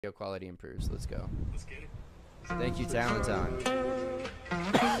quality improves. Let's go. Let's get it. Thank you, Talenton.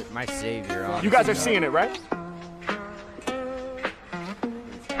 My savior. Honestly. You guys are seeing it, right?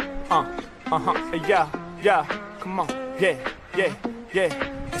 Yeah. Come on. Yeah.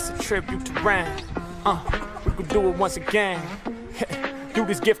 It's a tribute to Ran. We could do it once again. Dude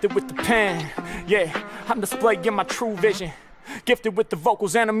is gifted with the pen. Yeah, I'm displaying my true vision. Gifted with the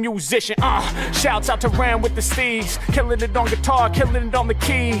vocals and a musician. Shouts out to Ran with the steez. Killing it on guitar, killing it on the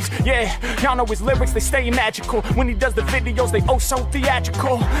keys. Yeah, y'all know his lyrics, they stay magical. When he does the videos, they oh so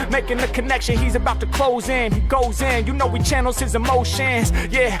theatrical. Making the connection, he's about to close in. He goes in, you know he channels his emotions.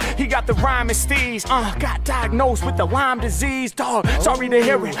 Yeah, he got the rhyme and steez. Got diagnosed with the Lyme disease, dog. Sorry to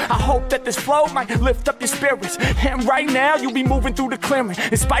hear it. I hope that this flow might lift up your spirits. And right now, you be moving through the clearing.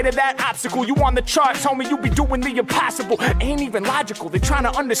 In spite of that obstacle, you on the charts, homie, you be doing the impossible. Ain't even logical, they're trying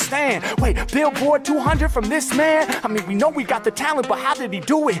to understand. Wait, Billboard 200 from this man? I mean, we know we got the talent, but how did he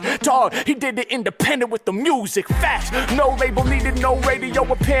do it? Dog, he did it independent with the music. Facts, no label needed, no radio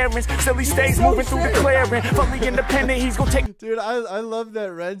appearance. Still he stays moving through the clearing. Fully independent, he's gonna take. Dude, I love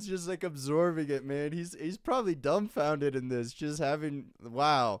that Ren's just like absorbing it, man. He's probably dumbfounded in this, just having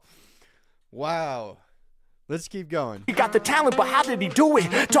wow. Let's keep going. He got the talent, but how did he do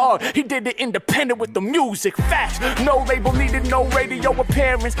it? Dog, he did it independent with the music. Facts, no label needed, no radio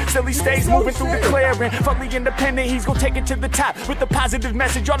appearance. Still he stays moving through the clearing. Fully independent, he's gonna take it to the top. With the positive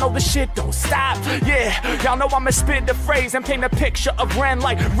message, y'all know the shit don't stop. Yeah, y'all know I'ma spit the phrase and paint a picture of Ren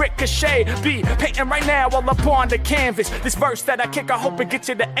like Ricochet. Be painting right now all up on the canvas. This verse that I kick, I hope it gets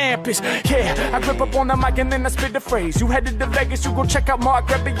you the ampus. Yeah, I grip up on the mic and then I spit the phrase. You headed to Vegas, you go check out Mark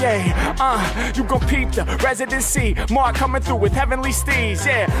Rebier. You gon' peep the residency. Mark coming through with heavenly steeds.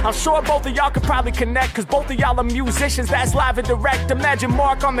 Yeah, I'm sure both of y'all could probably connect, cause both of y'all are musicians that's live and direct. Imagine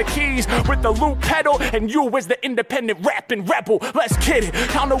Mark on the keys with the loop pedal and you as the independent rapping rebel. Let's get it.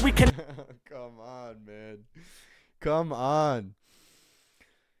 Y'all know we can. Come on, man. Come on.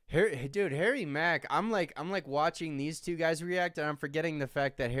 Dude, Harry Mack, I'm like watching these two guys react, and I'm forgetting the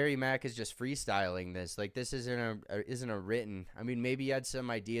fact that Harry Mack is just freestyling this. Like, this isn't a written. I mean, maybe he had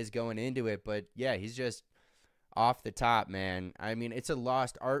some ideas going into it, but yeah, he's just off the top, man. I mean, it's a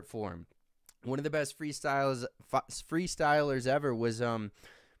lost art form. One of the best freestylers ever was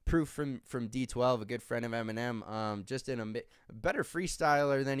Proof from D12, a good friend of Eminem. Just in a better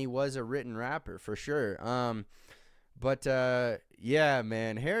freestyler than he was a written rapper, for sure. Yeah,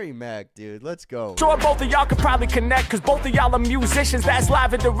 man, Harry Mack, dude, let's go. Sure, both of y'all could probably connect, cause both of y'all are musicians that's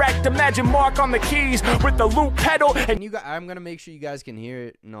live and direct. Imagine Mark on the keys with the loop pedal. And I'm gonna make sure you guys can hear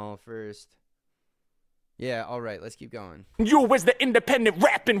it and all first. Yeah, all right, let's keep going. You as the independent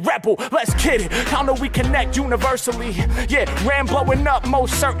rapping rebel, let's get it. I know we connect universally. Yeah, Ran blowing up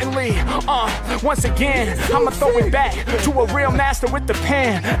most certainly. Once again, I'ma throw it back to a real master with the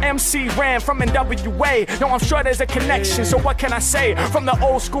pen. MC Ran from NWA. No, I'm sure there's a connection, so what can I say? From the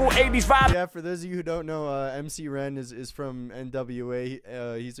old school 80s vibe. Yeah, for those of you who don't know, MC Ren is from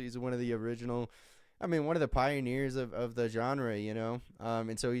NWA. He's one of the original, I mean, one of the pioneers of the genre, you know,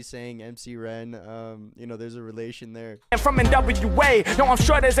 and so he's saying MC Ren, you know, there's a relation there. And from NWA, no, I'm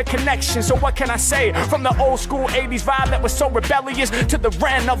sure there's a connection, so what can I say? From the old school 80s vibe that was so rebellious to the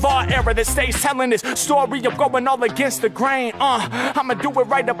Ren of our era that stays telling this story of going all against the grain. I'ma do it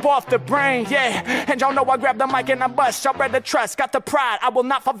right up off the brain, yeah, and y'all know I grab the mic and I bust. Y'all better trust, got the pride, I will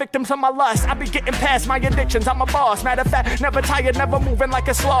not fall victim to my lust. I be getting past my addictions, I'm a boss. Matter of fact, never tired, never moving like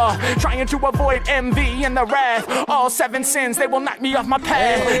a sloth. Trying to avoid envy and the wrath, all 7 sins, they will knock me off my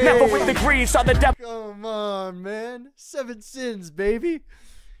path. Never with the greed, saw the devil. Come on, man. 7 sins, baby.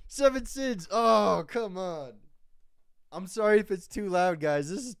 7 sins. Oh, come on. I'm sorry if it's too loud, guys.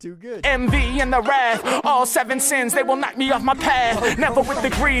 This is too good. Envy and the wrath, all 7 sins, they will knock me off my path. Never with the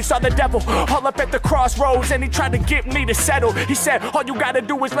greed, saw the devil all up at the crossroads, and he tried to get me to settle. He said, all you gotta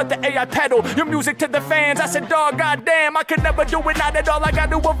do is let the AI pedal your music to the fans. I said, dog, goddamn, I could never do it. Not at all, I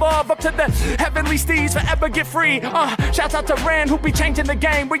gotta evolve up to the heavenly steeds, forever get free. Shouts out to Ran, who be changing the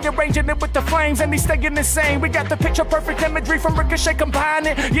game, rearranging it with the flames, and he's staying insane. We got the picture perfect imagery from Ricochet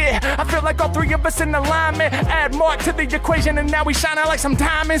combining. Yeah, I feel like all 3 of us in alignment. Add Mark to the equation and now we shining like some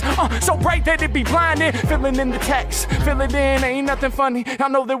diamonds. So bright that it be blinding. Filling in the text, fill it in, ain't nothing funny. I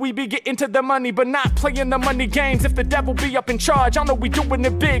know that we be getting to the money, but not playing the money games. If the devil be up in charge, I know we doing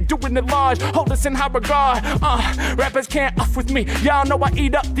it big, doing it large. Hold us in high regard. Rappers can't off with me. Y'all know I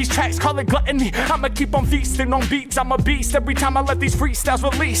eat up these tracks, call it gluttony. I'ma keep on feasting on beats. I'm a beast every time I let these freestyles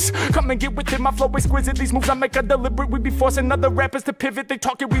release. Come and get with it, my flow exquisite. These moves I make are deliberate. We be forcing other rappers to pivot. They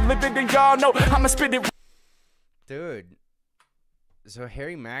talk it, we live it, and y'all know I'ma spit it. Dude, so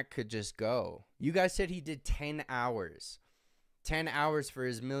Harry Mack could just go. You guys said he did 10 hours. 10 hours for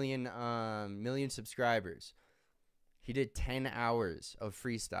his million subscribers. He did 10 hours of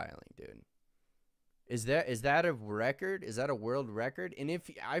freestyling, dude. Is that a record? Is that a world record? And if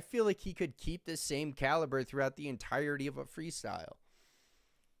I feel like he could keep the same caliber throughout the entirety of a freestyle.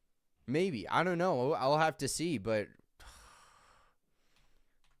 Maybe. I don't know. I'll have to see, but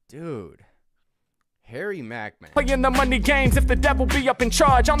dude, Harry Mack, man. Playing the money games if the devil be up in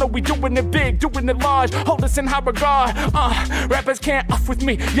charge. I know we doing it big, doing it large. Hold us in high regard. Rappers can't off with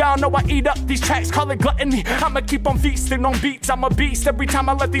me. Y'all know I eat up these tracks, call it gluttony. I'ma keep on feasting on beats. I'm a beast every time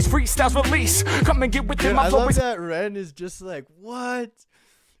I let these freestyles release. Come and get with it. I love that Ren is just like, what?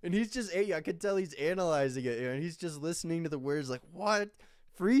 And he's just, I could tell he's analyzing it, and he's just listening to the words like, what?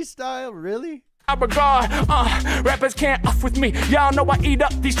 Freestyle? Really? I regard, rappers can't off with me. Y'all know I eat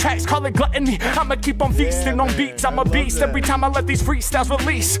up these tracks, call it gluttony. I'ma keep on feasting on beats. I'm a beast every time I let these freestyles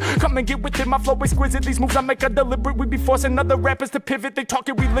release. Come and get with it, my flow exquisite. These moves I make are deliberate. We be forcing other rappers to pivot. They talk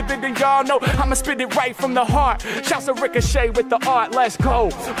it, we live it, and y'all know I'ma spit it right from the heart. Shouts to Ricochet with the art, let's go.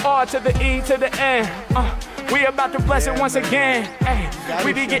 R to the E to the N. We about to bless it once again. Ay,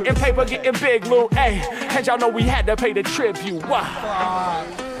 we be getting paper, getting big, loot. Ay, and y'all know we had to pay the tribute. Wow.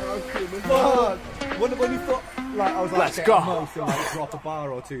 Fuck. When you thought, like, I was like, let's go. Most and, like, drop a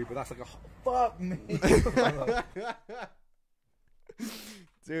bar or two, but that's like a fuck me.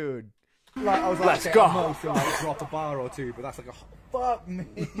 Dude. Like, I was like, let's go. Most and, like, drop a bar or two, but that's like a fuck me,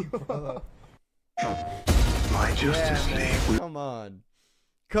 brother. My Justice League. Come on.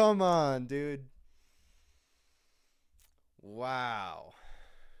 Come on, dude. Wow.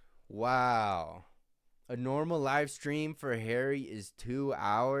 Wow. A normal live stream for Harry is 2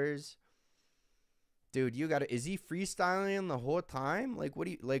 hours. Dude, you gotta, is he freestyling the whole time? Like, what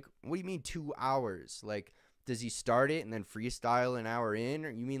do you mean 2 hours? Like, does he start it and then freestyle an hour in? Or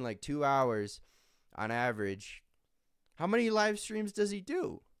you mean like 2 hours on average? How many live streams does he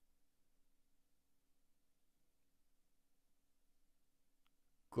do?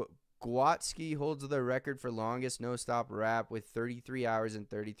 Gwatsky holds the record for longest no-stop rap with 33 hours and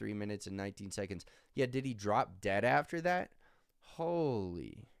 33 minutes and 19 seconds. Yeah, did he drop dead after that?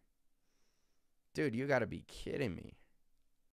 Holy. Dude, you gotta be kidding me.